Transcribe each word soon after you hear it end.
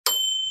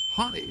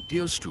Hi,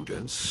 dear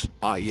students.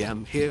 I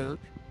am here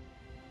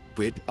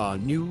with a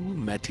new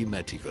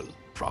mathematical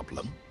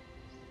problem.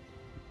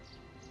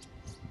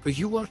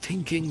 You are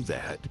thinking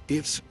that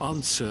its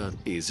answer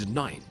is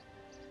 9.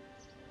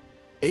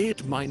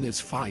 8 minus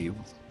 5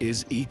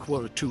 is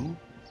equal to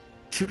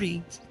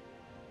 3.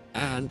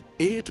 And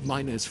 8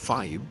 minus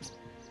 5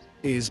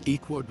 is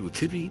equal to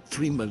 3.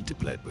 3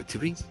 multiplied by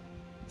 3.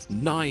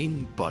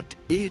 9, but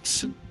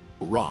it's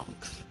wrong.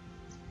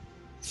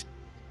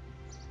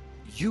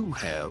 You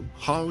have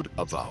heard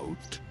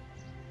about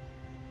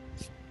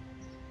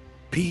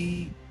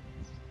PEMDAS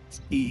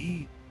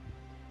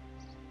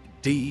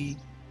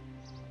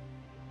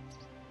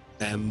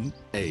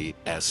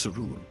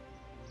rule.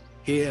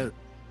 Here,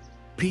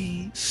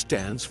 P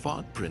stands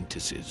for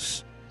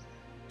parentheses.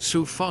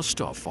 So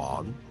first of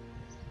all,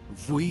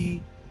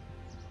 we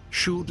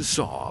should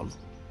solve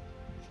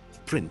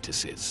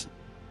parentheses.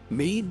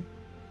 Mean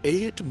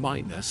 8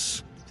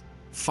 minus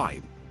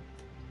 5.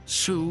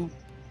 So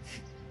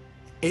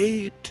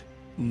 8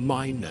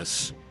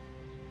 minus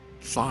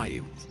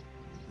 5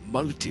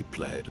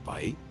 multiplied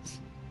by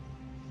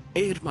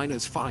 8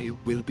 minus 5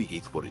 will be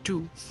equal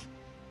to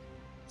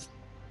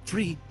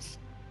 3.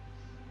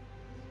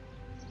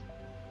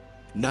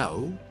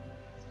 Now,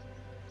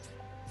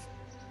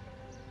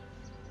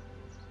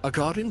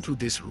 according to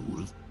this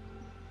rule,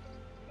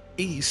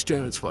 E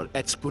stands for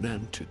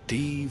exponent,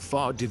 D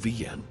for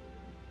division,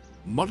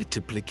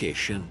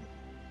 multiplication,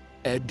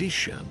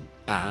 addition,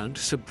 and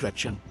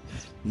subtraction.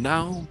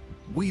 Now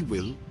we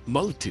will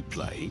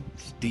multiply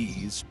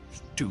these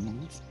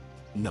two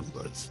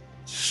numbers.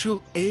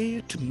 So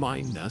 8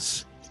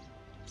 minus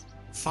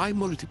 5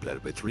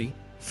 multiplied by 3,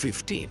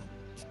 15.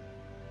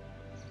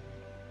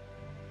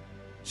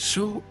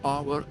 So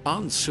our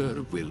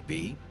answer will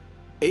be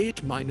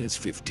 8 minus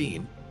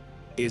 15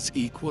 is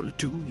equal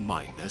to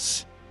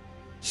minus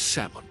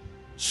 7.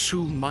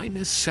 So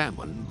minus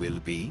 7 will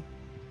be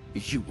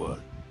your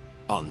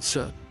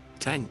answer.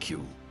 Thank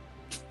you.